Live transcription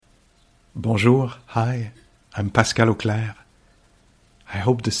Bonjour, hi, I'm Pascal Auclair. I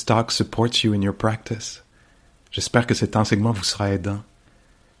hope this talk supports you in your practice. J'espère que cet enseignement vous sera aidant.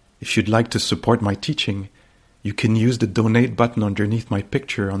 If you'd like to support my teaching, you can use the donate button underneath my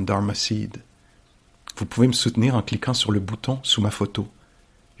picture on Dharma Seed. Vous pouvez me soutenir en cliquant sur le bouton sous ma photo.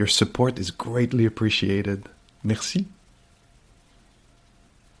 Your support is greatly appreciated. Merci.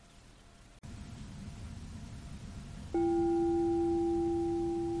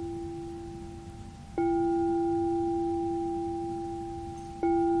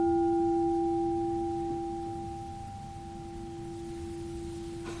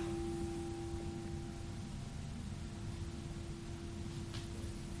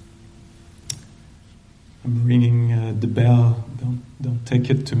 I'm ringing the bell. Don't take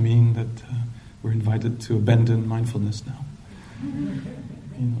it to mean that we're invited to abandon mindfulness now.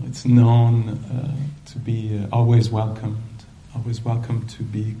 It's known to be always welcome to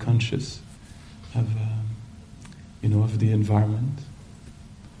be conscious of of the environment.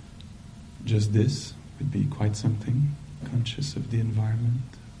 Just this would be quite something. Conscious of the environment,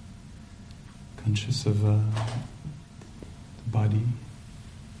 conscious of the body.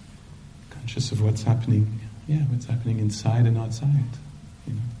 Conscious of what's happening, what's happening inside and outside.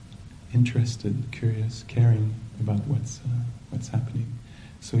 Interested, curious, caring about what's happening.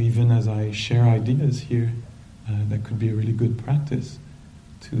 So even as I share ideas here, that could be a really good practice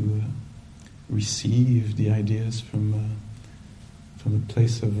to receive the ideas from a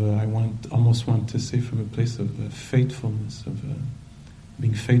place of almost want to say from a place of faithfulness, of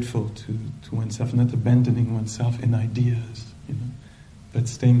being faithful to oneself, not abandoning oneself in ideas. But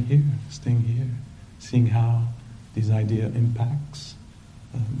staying here, seeing how this idea impacts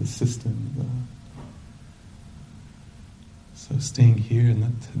the system. So staying here and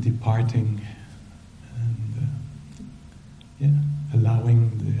not departing, and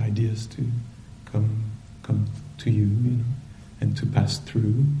allowing the ideas to come to you, and to pass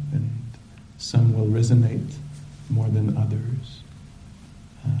through. And some will resonate more than others.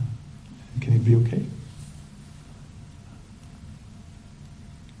 Can it be okay?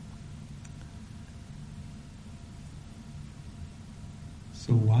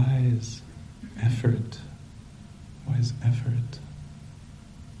 So why is effort?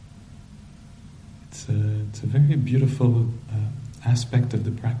 It's a very beautiful aspect of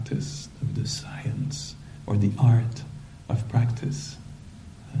the practice, of the science or the art of practice.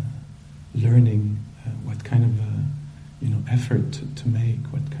 Learning what kind of effort to make,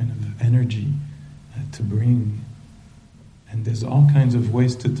 what kind of energy to bring, and there's all kinds of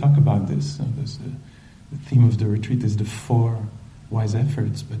ways to talk about this. The theme of the retreat is the 4 wise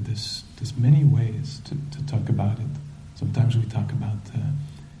efforts, but there's many ways to talk about it. Sometimes we talk about the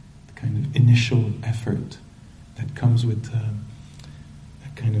kind of initial effort that comes with a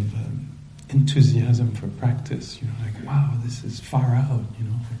kind of enthusiasm for practice. Like, wow, this is far out. I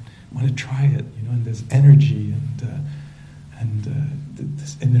want to try it. And there's energy, and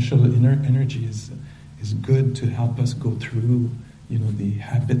this initial inner energy is good to help us go through the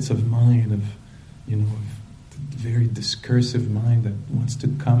habits of mind of very discursive mind that wants to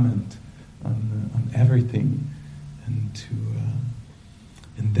comment on everything, and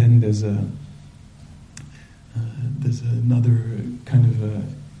then there's another kind of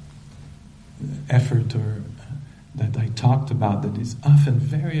effort that I talked about that is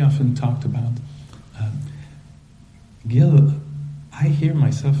very often talked about. Gil, I hear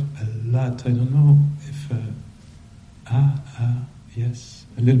myself a lot. I don't know if yes,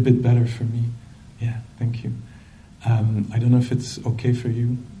 a little bit better for me. Yeah, thank you. I don't know if it's okay for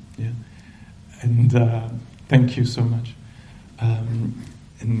you. Yeah, and thank you so much. And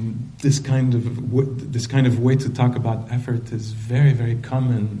this kind of way to talk about effort is very, very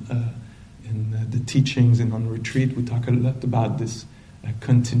common in the teachings, and on retreat we talk a lot about this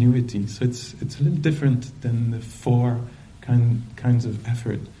continuity. So it's a little different than the 4 kinds of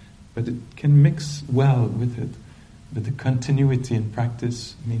effort, but it can mix well with it. But the continuity in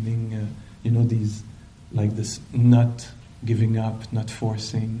practice, meaning these. Like this, not giving up, not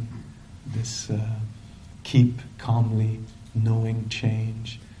forcing, this keep calmly, knowing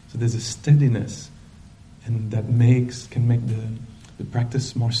change. So there's a steadiness, and that can make the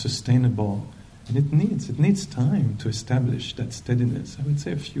practice more sustainable. And it needs time to establish that steadiness. I would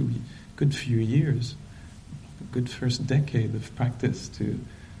say a good few years, a good first decade of practice to,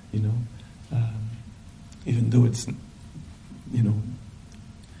 even though it's,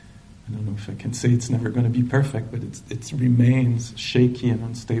 I don't know if I can say it's never going to be perfect, but it remains shaky and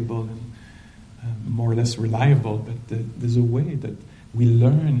unstable and more or less reliable. But there's a way that we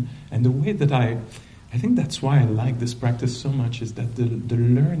learn, and the way that I I think that's why I like this practice so much, is that the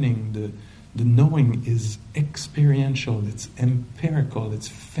learning, the knowing is experiential, it's empirical, it's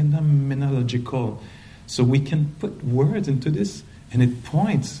phenomenological. So we can put words into this and it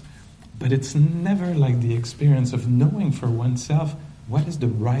points, but it's never like the experience of knowing for oneself what is the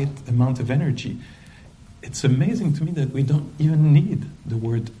right amount of energy. It's amazing to me that we don't even need the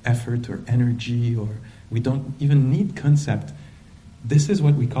word effort or energy, or we don't even need concept. This is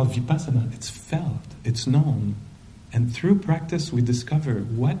what we call vipassana. It's felt, it's known. And through practice we discover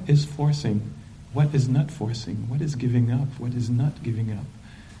what is forcing, what is not forcing, what is giving up, what is not giving up.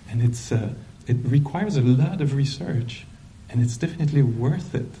 And it requires a lot of research, and it's definitely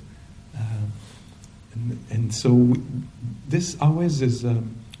worth it. And so this always is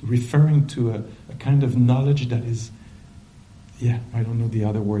referring to a kind of knowledge that is, I don't know the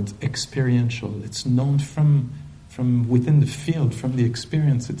other words, experiential. It's known from within the field, from the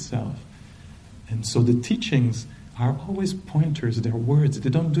experience itself. And so the teachings are always pointers, they're words, they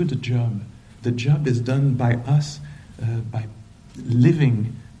don't do the job. The job is done by us, by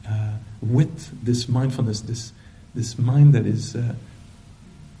living with this mindfulness, this mind that is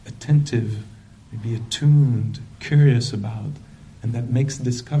attentive, maybe attuned, curious about, and that makes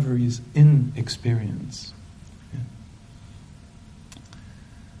discoveries in experience. Yeah.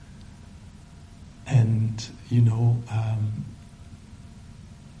 And,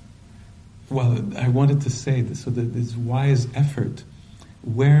 I wanted to say this, so that this wise effort,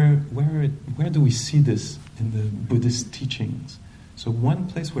 where do we see this in the Buddhist teachings? So one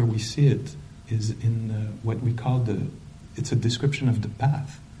place where we see it is in what we call it's a description of the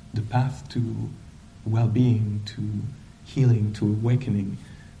path to well-being, to healing, to awakening.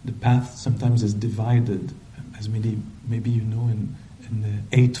 The path sometimes is divided, as maybe you know, in the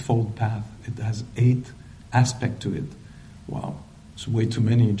Eightfold Path. It has 8 aspects to it. Wow, it's way too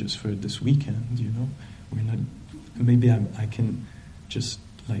many just for this weekend, We're not. Maybe I can just,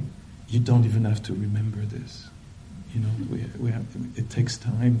 you don't even have to remember this. We have. It takes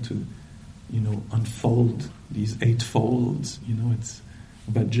time to, unfold these 8 folds.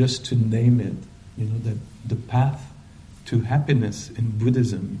 But just to name it, that the path to happiness in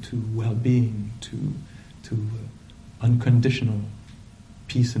Buddhism, to well-being, to unconditional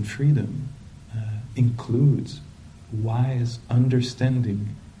peace and freedom, includes wise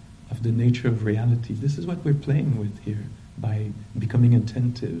understanding of the nature of reality. This is what we're playing with here by becoming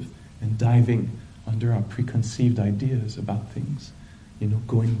attentive and diving under our preconceived ideas about things.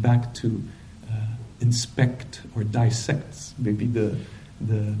 Going back to inspect or dissect maybe the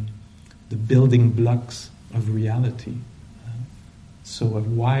building blocks of reality. So a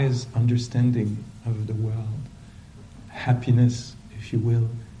wise understanding of the world. Happiness, if you will,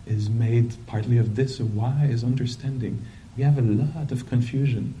 is made partly of this, a wise understanding. We have a lot of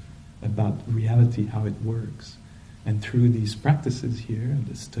confusion about reality, how it works. And through these practices here,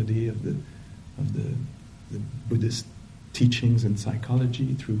 the study of the Buddhist teachings and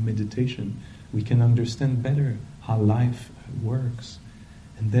psychology, through meditation, we can understand better how life works.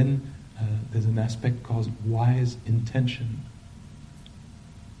 And then there's an aspect called wise intention.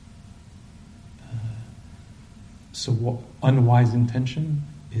 So unwise intention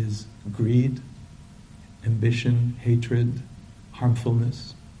is greed, ambition, hatred,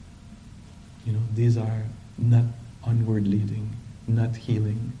 harmfulness. These are not onward leading, not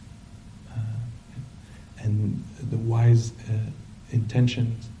healing. And the wise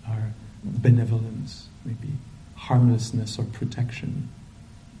intentions are benevolence, maybe harmlessness or protection,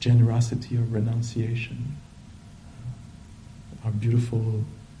 generosity or renunciation. Are beautiful,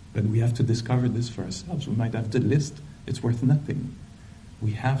 but we have to discover this for ourselves. We might have the list, it's worth nothing.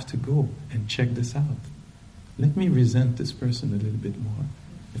 We have to go and check this out. Let me resent this person a little bit more.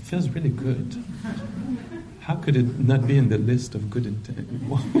 It feels really good. How could it not be in the list of good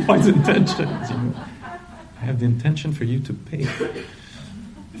wise intentions? I have the intention for you to pay.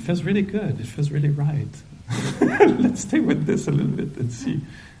 It feels really good. It feels really right. Let's stay with this a little bit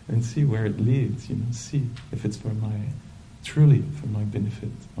and see where it leads. See if it's truly for my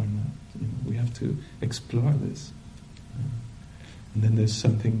benefit or not. We have to explore this. And then there's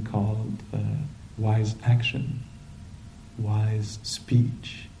something called wise action, wise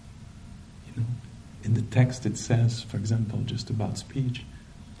speech. In the text it says, for example, just about speech,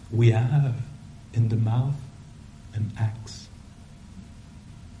 we have in the mouth an axe.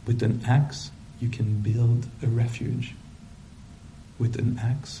 With an axe, you can build a refuge. With an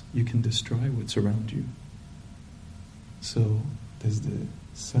axe, you can destroy what's around you. So there's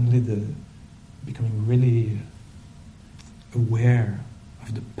suddenly becoming really aware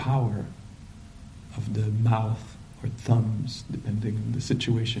of the power of the mouth or thumbs, depending on the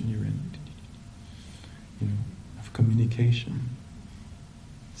situation you're in. of communication.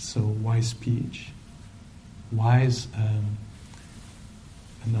 So wise speech, wise.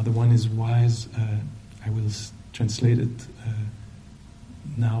 Another one is wise. I will translate it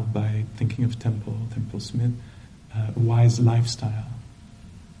now by thinking of Temple Smith. Wise lifestyle.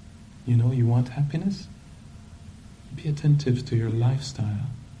 You want happiness? Be attentive to your lifestyle.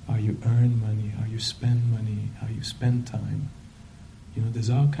 How you earn money, how you spend money, how you spend time. There's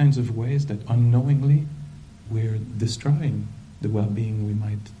all kinds of ways that unknowingly we're destroying the well-being we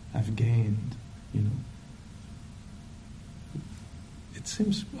might have gained. It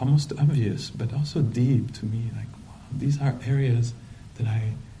seems almost obvious, but also deep to me. Like, wow, these are areas that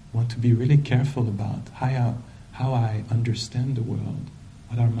I want to be really careful about. How I understand the world,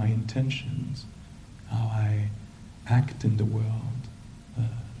 what are my intentions, how I act in the world,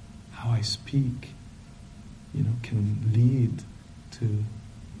 how I speak, can lead to,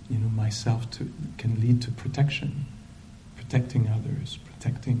 can lead to protection, protecting others,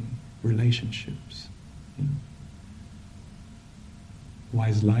 protecting relationships,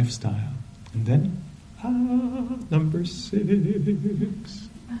 wise lifestyle. And then, number 6.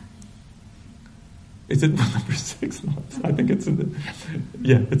 Is it number 6? No, I think it's in the...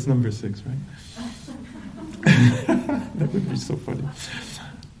 Yeah, it's number 6, right? That would be so funny.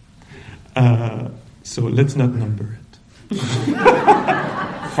 So let's not number it.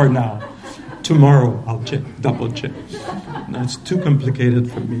 For now. Tomorrow I'll double check. No, it's too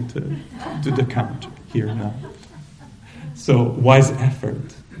complicated for me to do the count here now. So wise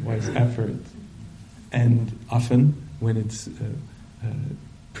effort. And often when it's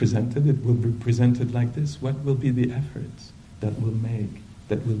presented, it will be presented like this. What will be the efforts that will be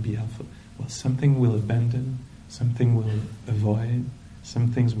helpful? Well, something will abandon, something will avoid,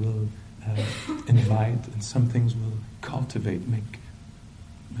 some things will invite, and some things will cultivate, make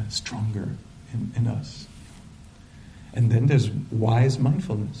stronger in us. And then there's wise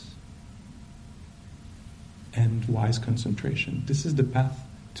mindfulness and wise concentration. This is the path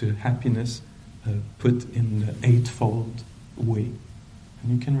to happiness put in the 8-fold way.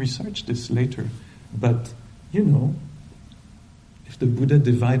 And you can research this later. But, if the Buddha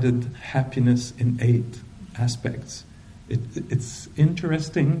divided happiness in 8 aspects, it's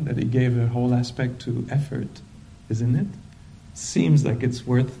interesting that he gave a whole aspect to effort, isn't it? Seems like it's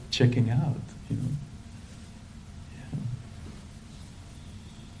worth checking out, Yeah.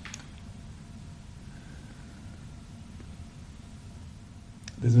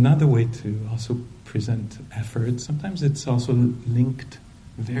 There's another way to also present effort. Sometimes it's also linked,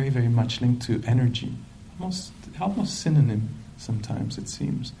 very, very much linked to energy. Almost synonym sometimes, it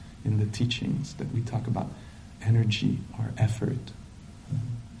seems, in the teachings that we talk about energy or effort.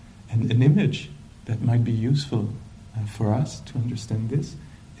 And an image that might be useful for us to understand this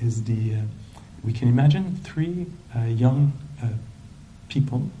is we can imagine 3 young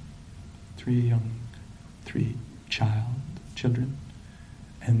people, 3 children,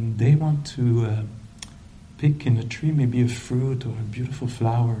 and they want to pick in a tree maybe a fruit or a beautiful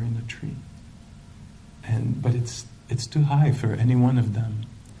flower in a tree. But it's too high for any one of them.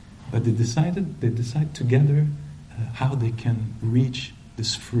 But they decide together how they can reach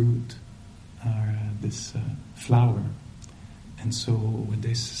this fruit or this flower. And so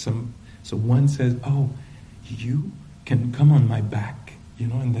one says, "Oh, you can come on my back,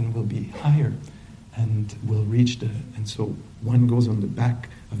 and then we'll be higher, and we'll reach And so one goes on the back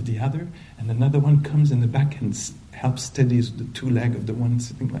of the other, and another one comes in the back and helps steady the 2 legs of the one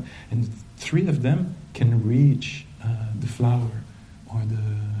sitting like. And 3 of them can reach the flower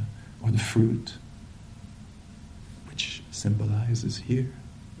or the fruit, which symbolizes here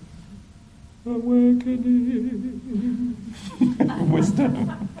awakening,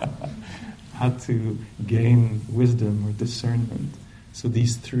 wisdom, how to gain wisdom or discernment. So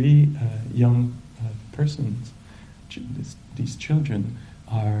these 3 young persons, these children,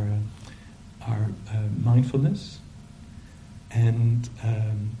 are mindfulness and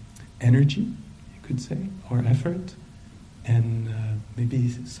energy, you could say, or effort, and maybe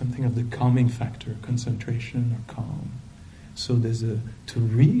something of the calming factor, concentration or calm. So there's to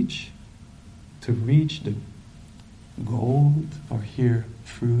reach the gold, or here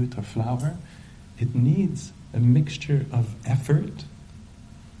fruit or flower, it needs a mixture of effort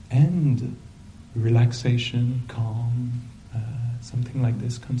and relaxation, calm, something like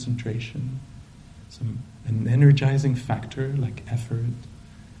this, concentration, an energizing factor like effort,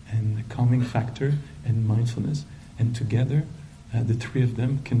 and a calming factor and mindfulness, and together the 3 of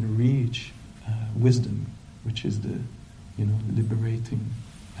them can reach wisdom, which is the liberating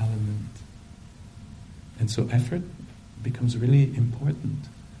element. And so effort becomes really important.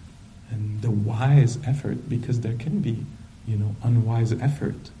 and the wise effort, because there can be, unwise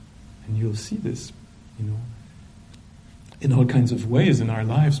effort. And you'll see this, in all kinds of ways in our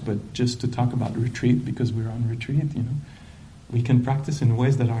lives, but just to talk about retreat, because we're on retreat, we can practice in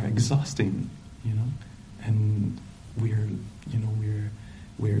ways that are exhausting, and we're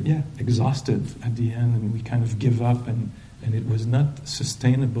exhausted at the end, and we kind of give up, and it was not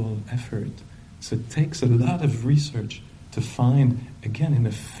sustainable effort. So it takes a lot of research to find, again, in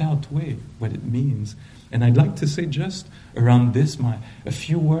a felt way, what it means. And I'd like to say just around this, a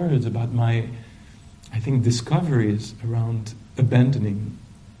few words about my, I think, discoveries around abandoning.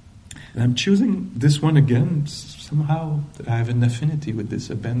 And I'm choosing this one again. Somehow I have an affinity with this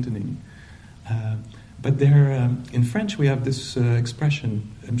abandoning. But there, in French, we have this expression.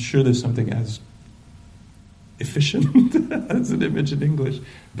 I'm sure there's something as efficient as an image in English,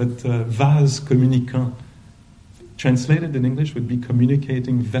 but vase communicant. Translated in English would be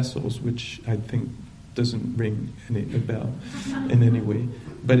communicating vessels, which I think doesn't ring a bell in any way.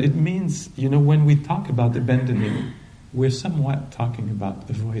 But it means, when we talk about abandoning, we're somewhat talking about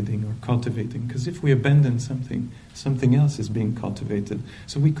avoiding or cultivating, because if we abandon something else is being cultivated.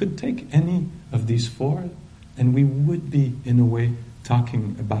 So we could take any of these four, and we would be, in a way,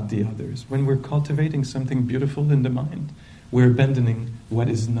 talking about the others. When we're cultivating something beautiful in the mind, we're abandoning what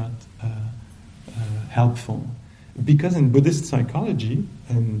is not helpful. Because in Buddhist psychology,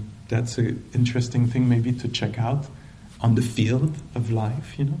 and that's an interesting thing maybe to check out on the field of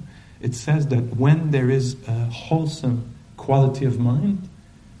life, it says that when there is a wholesome quality of mind,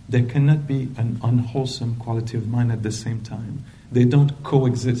 there cannot be an unwholesome quality of mind at the same time. They don't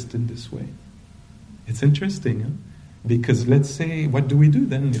coexist in this way. It's interesting, huh? Because let's say, what do we do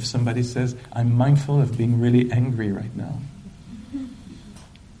then if somebody says, I'm mindful of being really angry right now?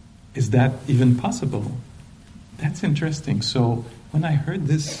 Is that even possible? That's interesting. So when I heard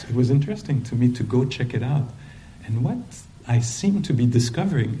this, it was interesting to me to go check it out. And what I seem to be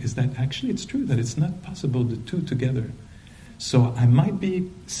discovering is that actually it's true, that it's not possible, the two together. So I might be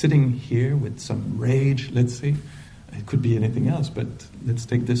sitting here with some rage, let's say. It could be anything else, but let's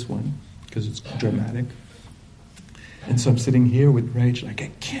take this one, because it's dramatic. And so I'm sitting here with rage, like, I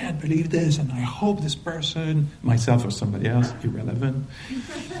can't believe this, and I hope this person, myself or somebody else, irrelevant,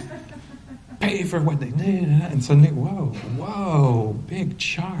 pay for what they did. And suddenly, whoa, big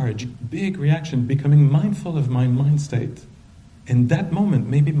charge, big reaction, becoming mindful of my mind state. In that moment,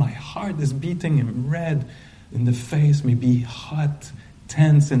 maybe my heart is beating and red in the face, maybe hot,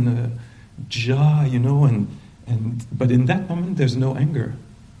 tense in the jaw, but in that moment, there's no anger.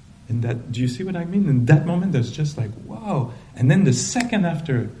 Do you see what I mean? In that moment, there's just like, whoa. And then the second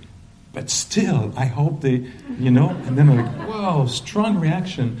after, but still, I hope they, and then I'm like, whoa, strong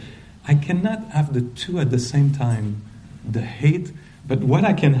reaction. I cannot have the two at the same time, the hate. But what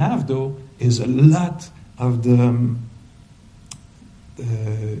I can have, though, is a lot of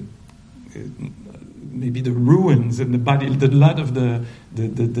maybe the ruins in the body, a lot of the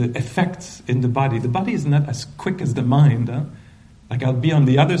effects in the body. The body is not as quick as the mind, huh? Like I'll be on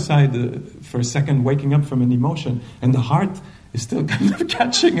the other side for a second, waking up from an emotion, and the heart is still kind of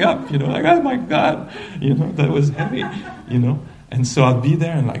catching up, like, oh my God, that was heavy, And so I'll be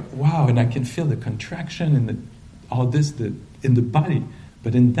there and like, wow, and I can feel the contraction and all this in the body.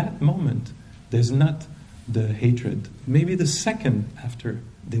 But in that moment, there's not the hatred. Maybe the second after,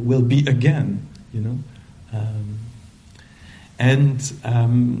 there will be again,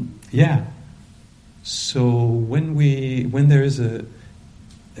 So when there is a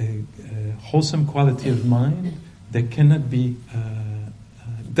wholesome quality of mind, there cannot be.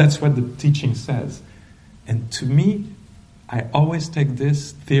 That's what the teaching says, and to me, I always take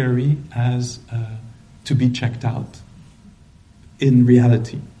this theory as to be checked out. In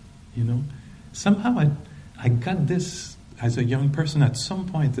reality, somehow I got this as a young person at some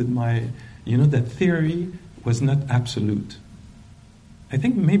point in my, that theory was not absolute. I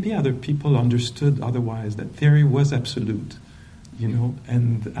think maybe other people understood otherwise, that theory was absolute,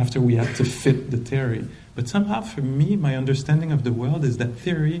 and after we had to fit the theory. But somehow for me, my understanding of the world is that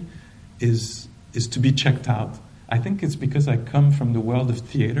theory is to be checked out. I think it's because I come from the world of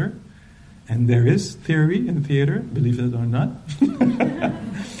theater, and there is theory in theater, believe it or not.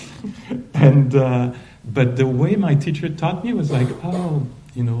 But the way my teacher taught me was like,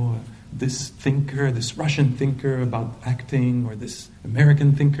 this thinker, this Russian thinker about acting, or this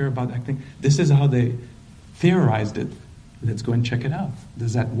American thinker about acting, this is how they theorized it. Let's go and check it out.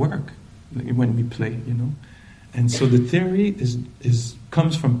 Does that work when we play, And so the theory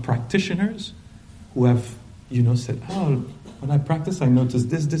comes from practitioners who have, said, when I practice, I notice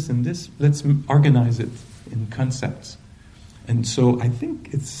this, and this. Let's organize it in concepts. And so I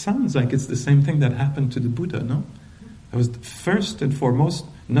think it sounds like it's the same thing that happened to the Buddha, no? I was first and foremost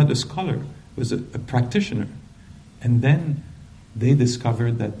not a scholar, was a practitioner. And then they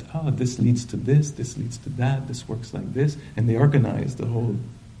discovered that, this leads to this leads to that, this works like this, and they organized the whole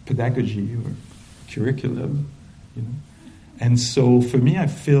pedagogy or curriculum, you know. And so for me, I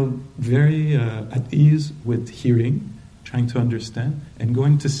feel very at ease with hearing, trying to understand, and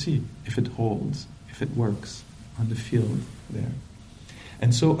going to see if it holds, if it works on the field there.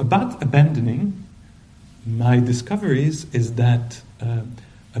 And so about abandoning, my discoveries is that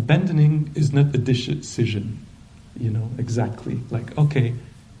abandoning is not a decision, you know, exactly. Like, okay,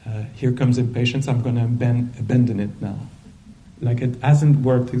 here comes impatience, I'm going to abandon it now. Like, it hasn't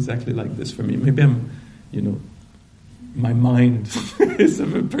worked exactly like this for me. Maybe I'm, you know, my mind is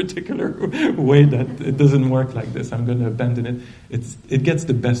of a particular way that it doesn't work like this. I'm going to abandon it. It gets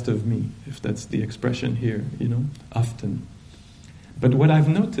the best of me, if that's the expression here, you know, often. But what I've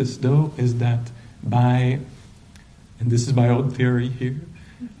noticed, though, is that and this is my own theory here,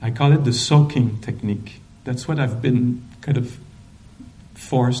 I call it the soaking technique. That's what I've been kind of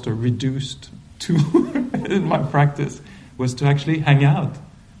forced or reduced to in my practice, was to actually hang out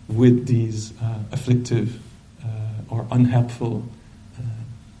with these afflictive or unhelpful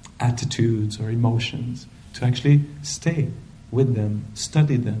attitudes or emotions, to actually stay with them,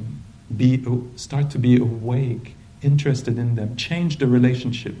 study them, start to be awake, interested in them, change the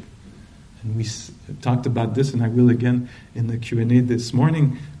relationship. And we talked about this, and I will again in the Q&A this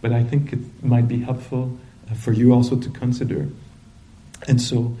morning, but I think it might be helpful for you also to consider. And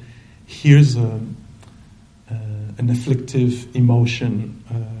so here's an afflictive emotion,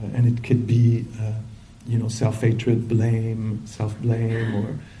 and it could be self-hatred,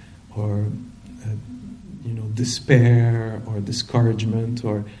 self-blame, or despair, or discouragement,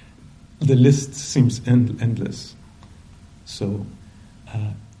 or the list seems endless. So,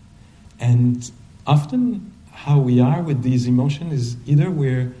 and often how we are with these emotions is either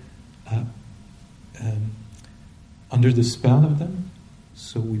we're under the spell of them,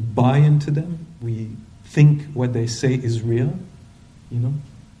 so we buy into them, we think what they say is real,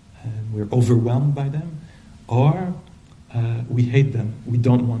 and we're overwhelmed by them, or we hate them, we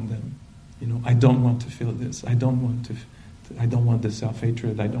don't want them. I don't want to feel this. I don't want the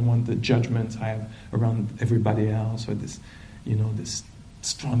self-hatred. I don't want the judgments I have around everybody else, or this, this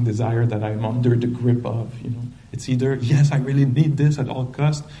strong desire that I'm under the grip of. It's either yes, I really need this at all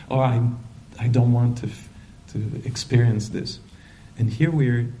costs, or I don't want to experience this. And here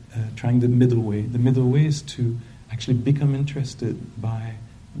we're trying the middle way. The middle way is to actually become interested by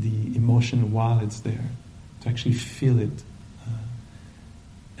the emotion while it's there, to actually feel it.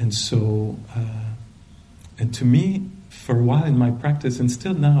 And so, and to me, for a while in my practice, and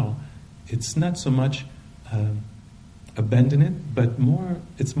still now, it's not so much abandon it, but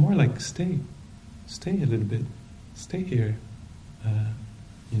it's more like stay a little bit, stay here,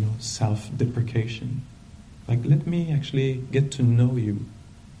 self-deprecation. Like, let me actually get to know you,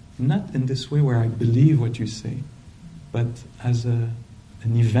 not in this way where I believe what you say, but as an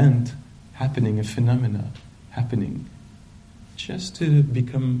event happening, a phenomena happening, just to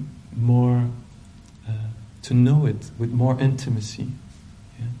become more, to know it with more intimacy.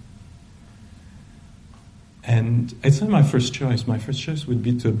 Yeah? And it's not my first choice. My first choice would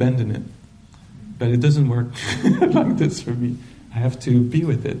be to abandon it. But it doesn't work like this for me. I have to be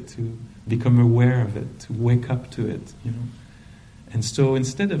with it, to become aware of it, to wake up to it, And so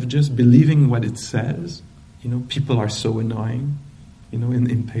instead of just believing what it says, people are so annoying, in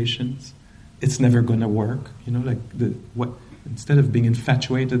impatience, it's never going to work, instead of being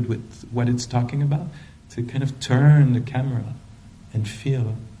infatuated with what it's talking about, to kind of turn the camera and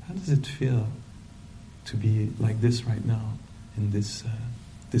feel, how does it feel to be like this right now, in this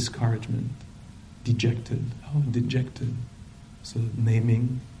discouragement, dejected, dejected. So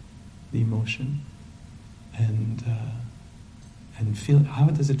naming the emotion and feel, how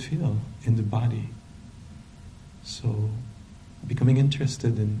does it feel in the body? So becoming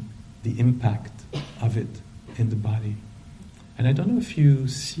interested in the impact of it in the body. And I don't know if you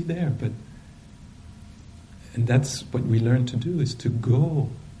see there, and that's what we learn to do, is to go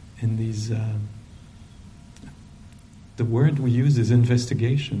in these, the word we use is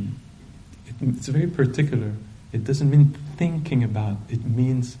investigation. It's very particular. It doesn't mean thinking about. It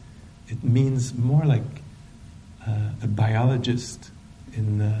means more like a biologist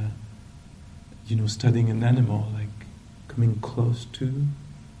in, studying an animal, like coming close to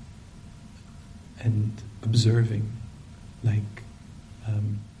and observing. Like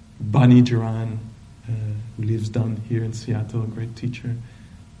Bonnie Duran, who lives down here in Seattle, a great teacher,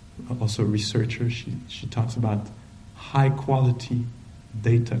 also a researcher. She talks about high quality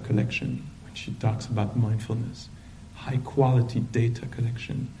data collection when she talks about mindfulness. High quality data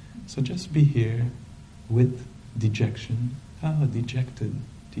collection. So just be here with dejection. Dejected,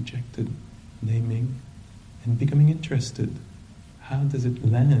 naming, and becoming interested. How does it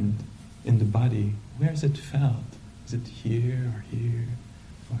land in the body? Where is it felt? Is it here or here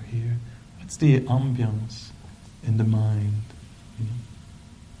or here? What's the ambience in the mind? You know?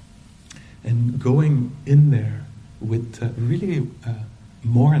 And going in there with really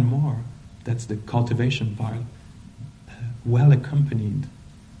more and more, that's the cultivation part, well accompanied,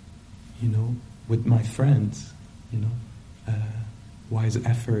 you know, with my friends, you know, wise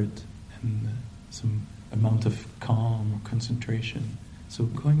effort and some amount of calm or concentration. So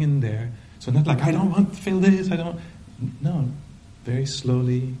going in there, so not like, I don't want to feel this, no, very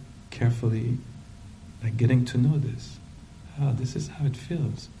slowly, carefully, like getting to know this. This is how it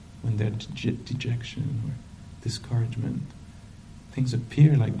feels when there's dejection or discouragement. Things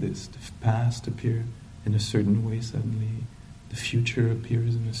appear like this. The past appear in a certain way suddenly. The future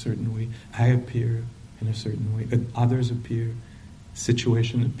appears in a certain way. I appear in a certain way. Others appear.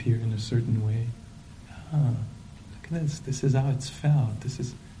 Situation appear in a certain way. Look at this. This is how it's felt. This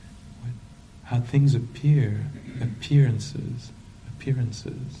is how things appear. Appearances.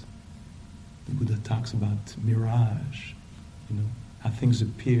 The Buddha talks about mirage. You know, how things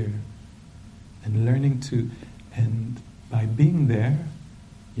appear. And learning to, and by being there,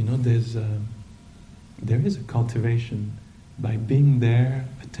 you know, there is a cultivation. By being there,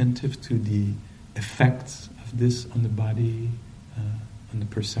 attentive to the effects of this on the body, on the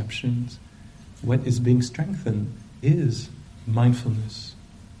perceptions, what is being strengthened is mindfulness,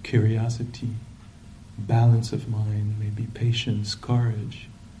 curiosity, balance of mind, maybe patience, courage.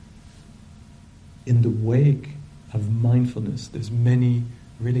 In the wake of mindfulness, there's many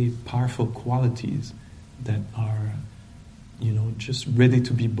really powerful qualities that are, you know, just ready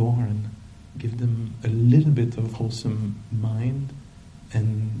to be born. Give them a little bit of wholesome mind,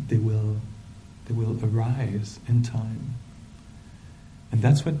 and they will arise in time. And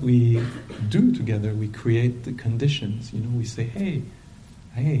that's what we do together. We create the conditions. You know, we say, hey,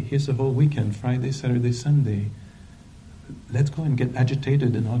 here's a whole weekend, Friday, Saturday, Sunday. Let's go and get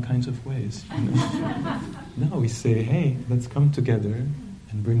agitated in all kinds of ways. You know? No, we say, hey, let's come together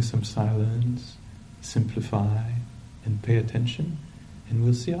and bring some silence, simplify, and pay attention. And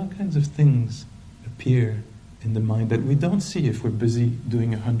we'll see all kinds of things appear in the mind that we don't see if we're busy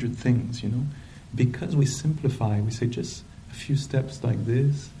doing 100 things, you know. Because we simplify, we say just a few steps like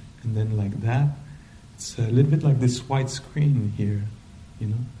this, and then like that. It's a little bit like this white screen here, you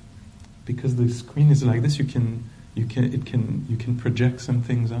know. Because the screen is like this, you can project some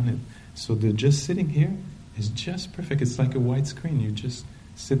things on it. So the just sitting here is just perfect. It's like a white screen. You just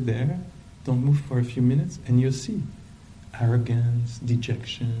sit there, don't move for a few minutes, and you'll see arrogance,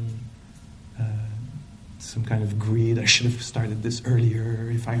 dejection, some kind of greed. I should have started this earlier.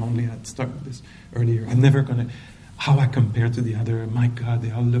 If I only had started this earlier, I'm never gonna. How I compare to the other? My God,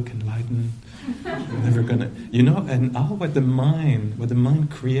 they all look enlightened. I'm never gonna, you know. And all what the mind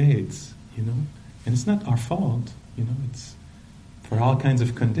creates, you know. And it's not our fault, you know. It's for all kinds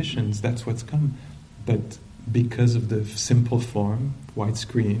of conditions. That's what's come. But because of the simple form, white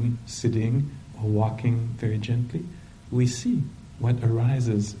screen, sitting or walking very gently, we see what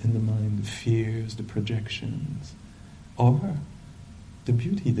arises in the mind, the fears, the projections, or the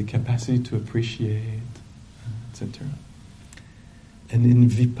beauty, the capacity to appreciate, etc. And in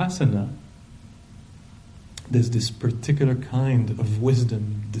Vipassana, there's this particular kind of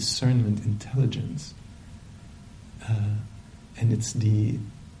wisdom, discernment, intelligence, and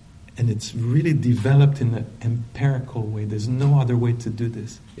it's really developed in an empirical way. There's no other way to do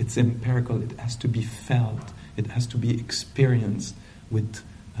this. It's empirical. It has to be felt. It has to be experienced with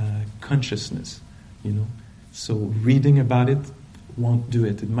consciousness, you know. So reading about it won't do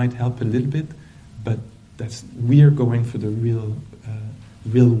it. It might help a little bit, but we are going for the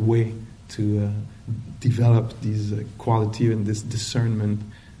real way to develop these quality and this discernment,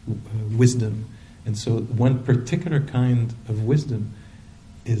 wisdom. And so one particular kind of wisdom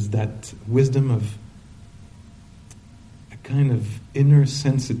is that wisdom of a kind of inner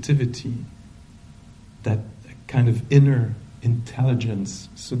sensitivity, that kind of inner intelligence.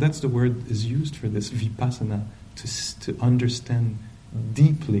 So that's the word is used for this, vipassana, to understand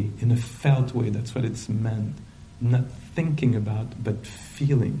deeply in a felt way. That's what it's meant. Not thinking about, but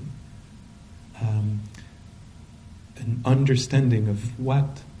feeling. An understanding of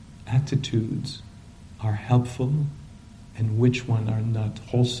what attitudes are helpful and which one are not,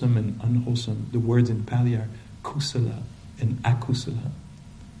 wholesome and unwholesome. The words in Pali are kusala and akusala.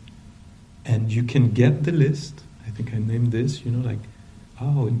 And you can get the list I think I named this, like,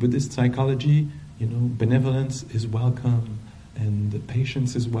 in Buddhist psychology, benevolence is welcome, and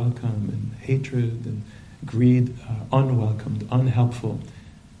patience is welcome, and hatred and greed are unwelcomed, unhelpful.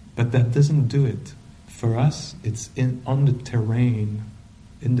 But that doesn't do it. For us, it's on the terrain,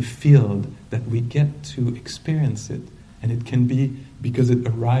 in the field, that we get to experience it. And it can be because it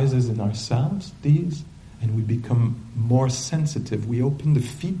arises in ourselves, and we become more sensitive. We open the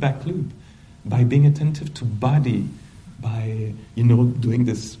feedback loop by being attentive to body, by, doing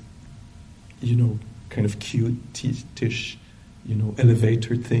this, kind of cute-ish,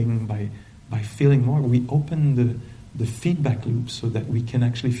 elevator thing, by feeling more. We open the feedback loop so that we can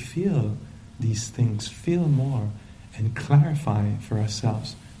actually feel these things, feel more, and clarify for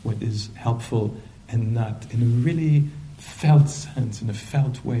ourselves what is helpful and not, in a really felt sense, in a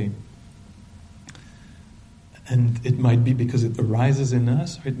felt way. And it might be because it arises in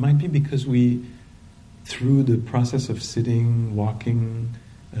us, or it might be because we, through the process of sitting, walking,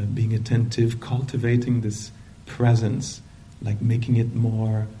 being attentive, cultivating this presence, like making it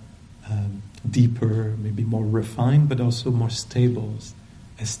more deeper, maybe more refined, but also more stable,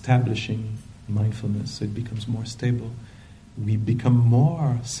 establishing mindfulness so it becomes more stable. We become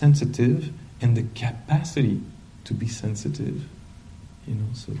more sensitive, and the capacity to be sensitive,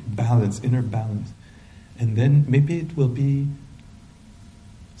 so balance, inner balance. And then maybe it will be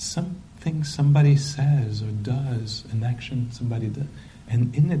something somebody says or does, an action somebody does,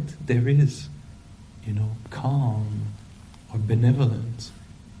 and in it there is, calm or benevolence,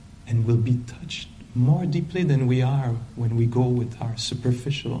 and we'll be touched more deeply than we are when we go with our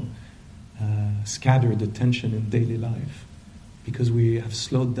superficial, scattered attention in daily life. Because we have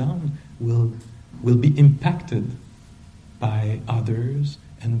slowed down, we'll be impacted by others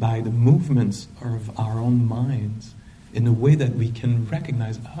and by the movements of our own minds in a way that we can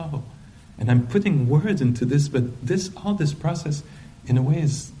recognize, and I'm putting words into this, but all this process in a way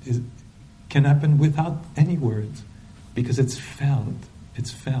can happen without any words, because it's felt.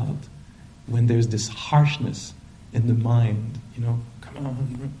 It's felt when there's this harshness in the mind, come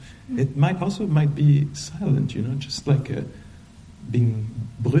on. It might be silent, just like being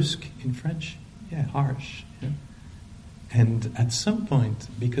brusque in French, harsh. And at some point,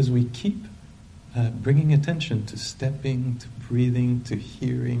 because we keep bringing attention to stepping, to breathing, to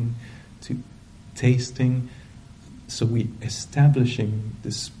hearing, to tasting, so we establishing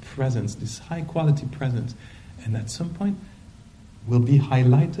this presence, this high quality presence, and at some point will be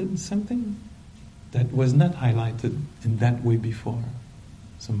highlighted something that was not highlighted in that way before,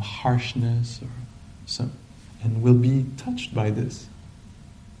 some harshness and we'll be touched by this.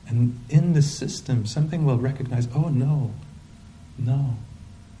 And in the system, something will recognize, no.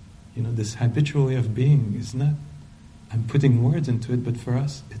 This habitual way of being is not, I'm putting words into it, but for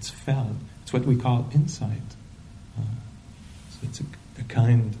us, it's felt. It's what we call insight. So it's a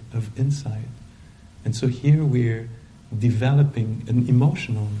kind of insight. And so here we're developing an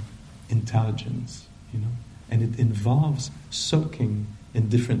emotional intelligence, and it involves soaking in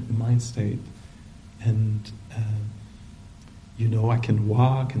different mind state. And, I can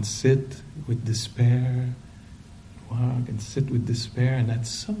walk and sit with despair, and at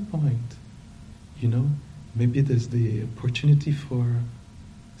some point, maybe there's the opportunity for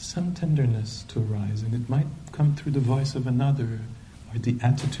some tenderness to arise, and it might come through the voice of another, or the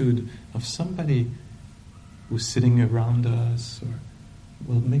attitude of somebody who's sitting around us, or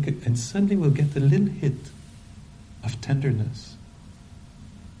we'll make it, and suddenly we'll get a little hit of tenderness.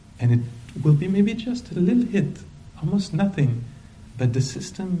 And it will be maybe just a little hit, almost nothing, but the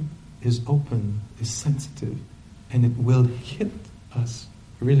system is open, is sensitive, and it will hit us,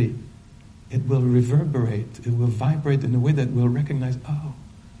 really. It will reverberate, it will vibrate in a way that we'll recognize,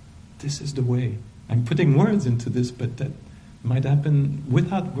 this is the way. I'm putting words into this, but that might happen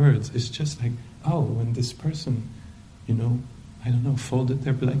without words. It's just like, when this person, folded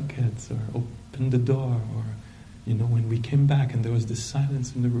their blankets or opened the door, or when we came back and there was this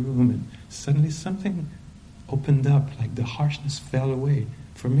silence in the room, and suddenly something opened up, like the harshness fell away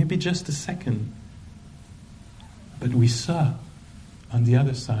for maybe just a second. But we saw on the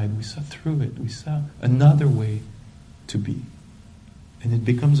other side, we saw through it, we saw another way to be. And it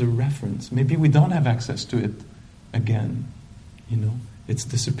becomes a reference. Maybe we don't have access to it again, it's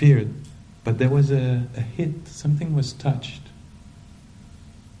disappeared. But there was a hit, something was touched.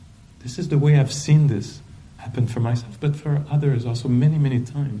 This is the way I've seen this happen for myself, but for others also many, many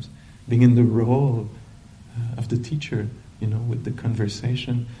times. Being in the role of the teacher, with the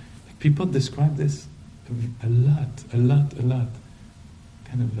conversation. Like people describe this a lot.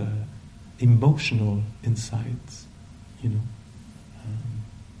 Kind of emotional insights,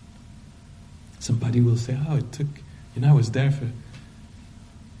 Somebody will say, oh, it took, I was there for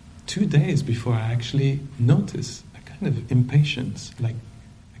 2 days before I actually noticed a kind of impatience, like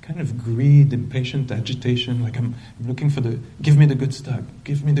a kind of greed, impatient agitation, like I'm looking for give me the good stuff,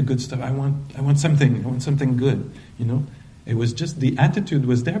 I want something good, It was just, the attitude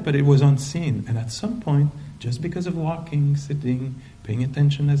was there, but it was unseen. And at some point, just because of walking, sitting, paying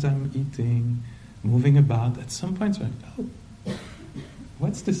attention as I'm eating, moving about, at some point, I'm like, oh,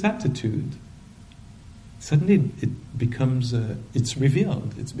 what's this attitude? Suddenly it becomes, it's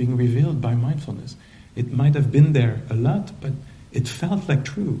revealed. It's being revealed by mindfulness. It might have been there a lot, but it felt like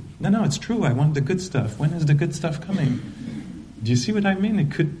true. No, it's true. I want the good stuff. When is the good stuff coming? Do you see what I mean?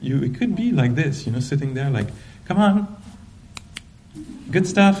 It could be like this, sitting there like, come on, good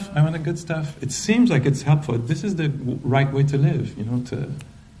stuff. I want the good stuff. It seems like it's helpful. This is the right way to live, to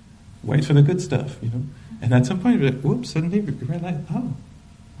wait for the good stuff, And at some point, whoops, suddenly we realize, oh,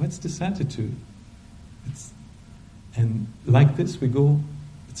 what's this attitude? And like this,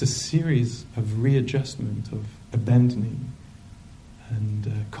 it's a series of readjustment, of abandoning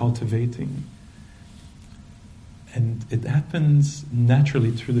and cultivating. And it happens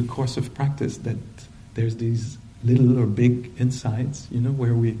naturally through the course of practice that there's these little or big insights,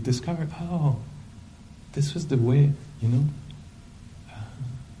 where we discover, oh, this was the way,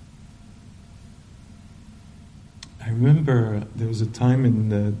 I remember there was a time in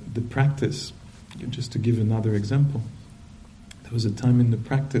the practice, just to give another example, there was a time in the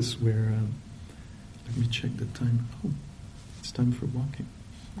practice where, let me check the time. Oh, it's time for walking.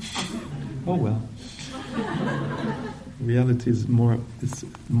 Oh well. Reality is more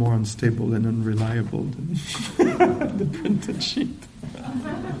unstable and unreliable than the printed sheet.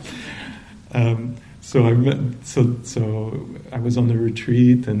 So I was on a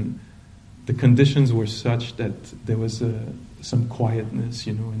retreat, and the conditions were such that there was some quietness,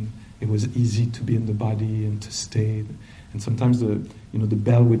 and it was easy to be in the body and to stay. And sometimes the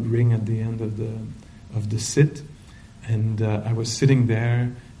bell would ring at the end of the sit, and I was sitting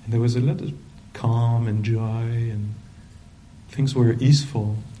there, and there was a lot of calm and joy, and things were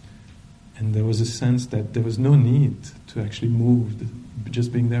easeful, and there was a sense that there was no need to actually move.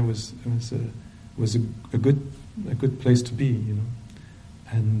 Just being there was a good place to be,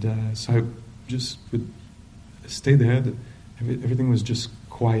 And so I just would stay there. Everything was just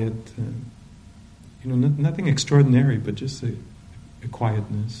quiet, nothing extraordinary, but just a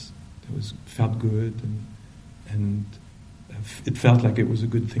quietness that felt good, and it felt like it was a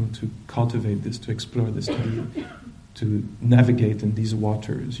good thing to cultivate this, to explore this, to navigate in these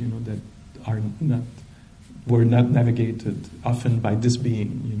waters, that were not navigated often by this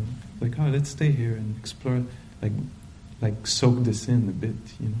being, like, oh, let's stay here and explore, like soak this in a bit,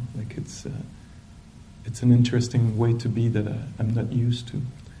 like it's an interesting way to be that I'm not used to.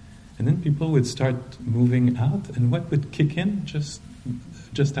 And then people would start moving out, and what would kick in just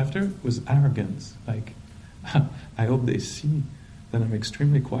after was arrogance. Like, I hope they see that I'm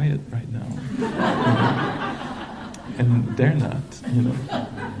extremely quiet right now. And they're not,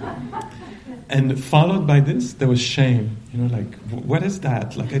 And followed by this, there was shame. Like, what is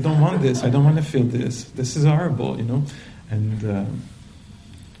that? Like, I don't want this. I don't want to feel this. This is horrible,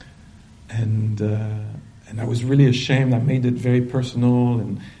 And I was really ashamed. I made it very personal,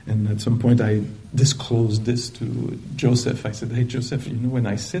 and at some point I disclosed this to Joseph. I said, hey, Joseph, when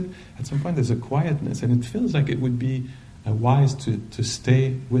I sit, at some point there's a quietness, and it feels like it would be wise to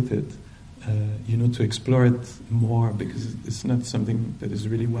stay with it, to explore it more, because it's not something that is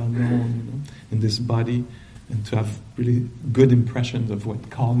really well known, in this body, and to have really good impressions of what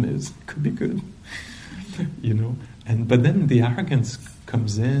calm is could be good, But then the arrogance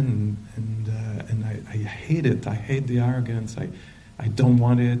comes in, and I hate it. I hate the arrogance. I don't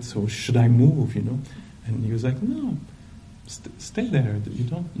want it. So should I move? And he was like, no, stay there. You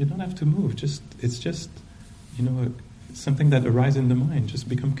don't have to move. It's just something that arises in the mind. Just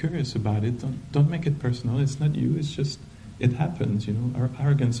become curious about it. Don't make it personal. It's not you. It's just it happens. Our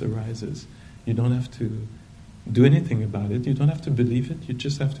arrogance arises. You don't have to do anything about it. You don't have to believe it. You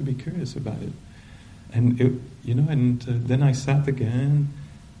just have to be curious about it. And then I sat again,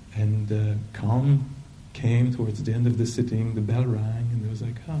 and calm came towards the end of the sitting. The bell rang, and it was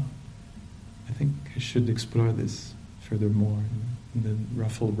like, oh, I think I should explore this furthermore. And then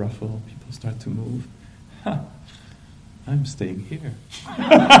ruffle, people start to move. I'm staying here.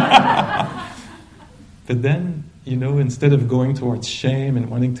 But then, instead of going towards shame and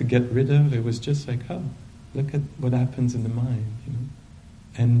wanting to get rid of, it was just like, oh, look at what happens in the mind,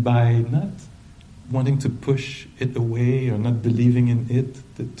 And by not wanting to push it away or not believing in it,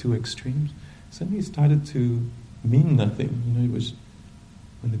 the two extremes, suddenly it started to mean nothing.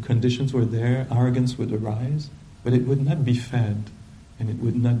 when the conditions were there, arrogance would arise, but it would not be fed, and it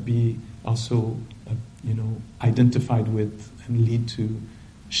would not be also, identified with and lead to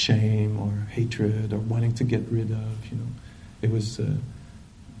shame or hatred or wanting to get rid of. It was, and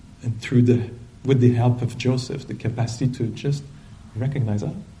with the help of Joseph, the capacity to just recognize,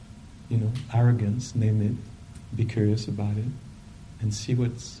 arrogance, name it, be curious about it, and see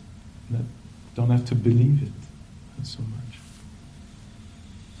what's not. Don't have to believe it so much.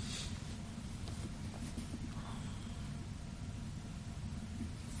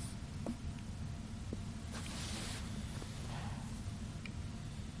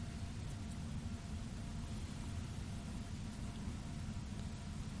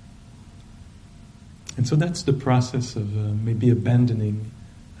 And so that's the process of maybe abandoning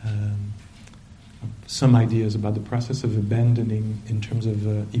some ideas about the process of abandoning in terms of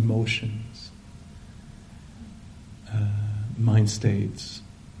emotions, mind states.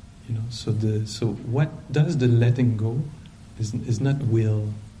 So what does the letting go is not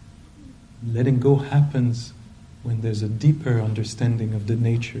will. Letting go happens when there's a deeper understanding of the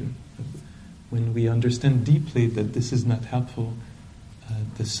nature. When we understand deeply that this is not helpful,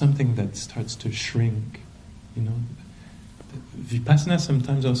 there's something that starts to shrink. Vipassana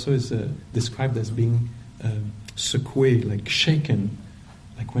sometimes also is described as being secoué, like shaken,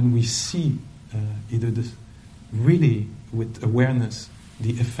 like when we see either this really with awareness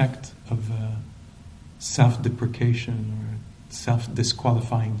the effect of self-deprecation or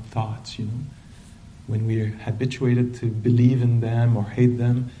self-disqualifying thoughts. When we're habituated to believe in them or hate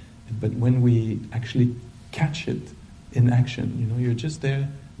them, but when we actually catch it in action, you're just there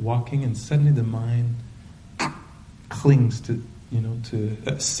walking, and suddenly the mind clings to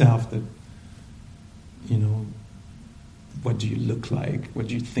a self that, what do you look like? What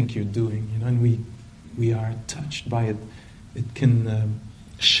do you think you're doing? And we are touched by it. It can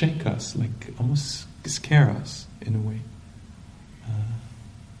shake us, like almost scare us in a way.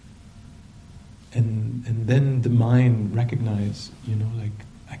 And then the mind recognizes, like,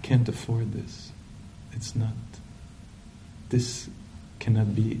 I can't afford this. It's not. This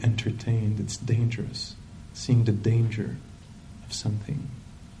cannot be entertained. It's dangerous. Seeing the danger of something.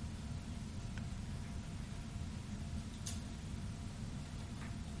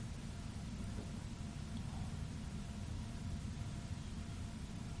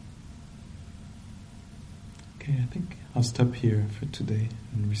 Okay, I think I'll stop here for today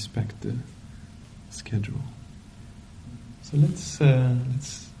and respect the schedule. So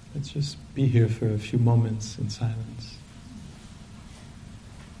let's just be here for a few moments in silence.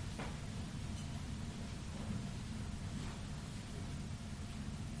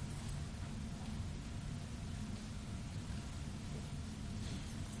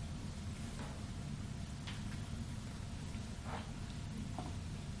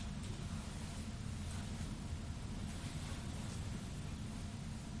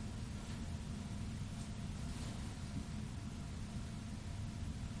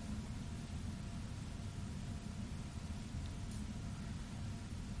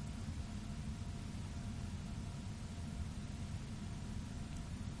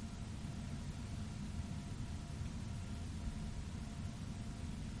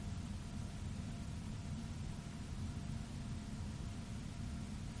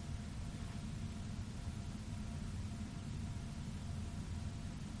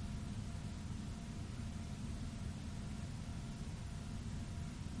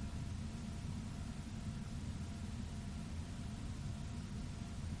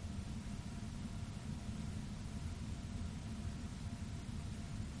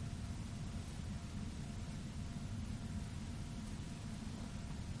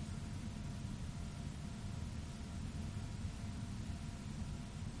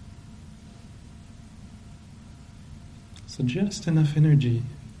 So just enough energy,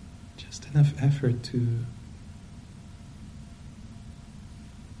 just enough effort to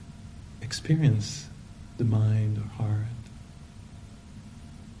experience the mind or heart,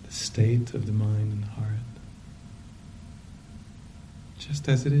 the state of the mind and heart, just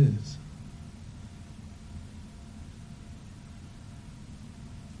as it is.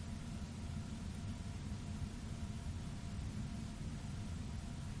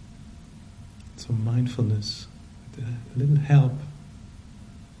 So mindfulness, with a little help,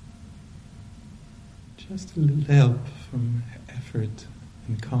 just a little help from effort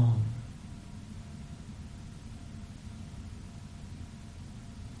and calm.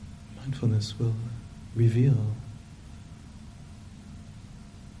 Mindfulness will reveal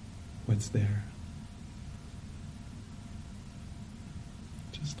what's there.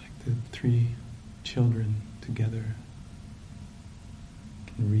 Just like the three children together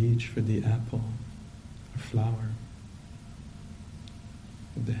can can reach for the apple or flower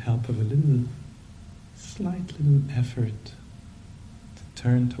with the help of a slight little effort to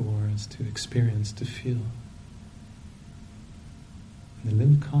turn towards, to experience, to feel. And a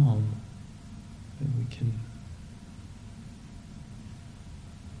little calm that we can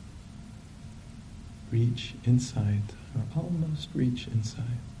reach inside, or almost reach inside.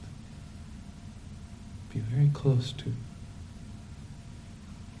 Be very close to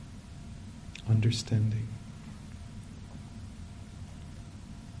understanding.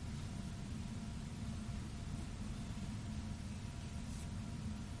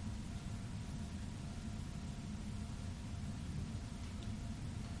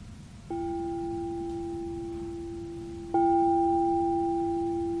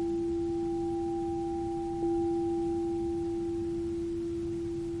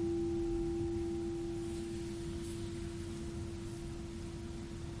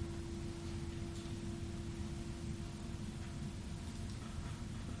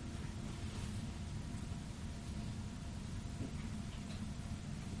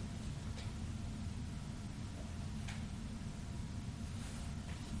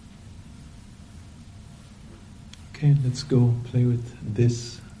 Okay, let's go play with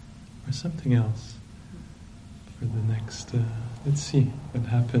this or something else for the next, let's see what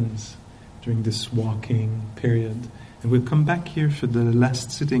happens during this walking period. And we'll come back here for the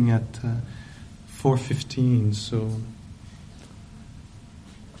last sitting at 4:15, so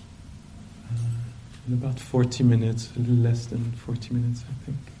in about 40 minutes, a little less than 40 minutes, I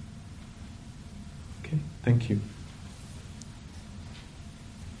think. Okay, thank you.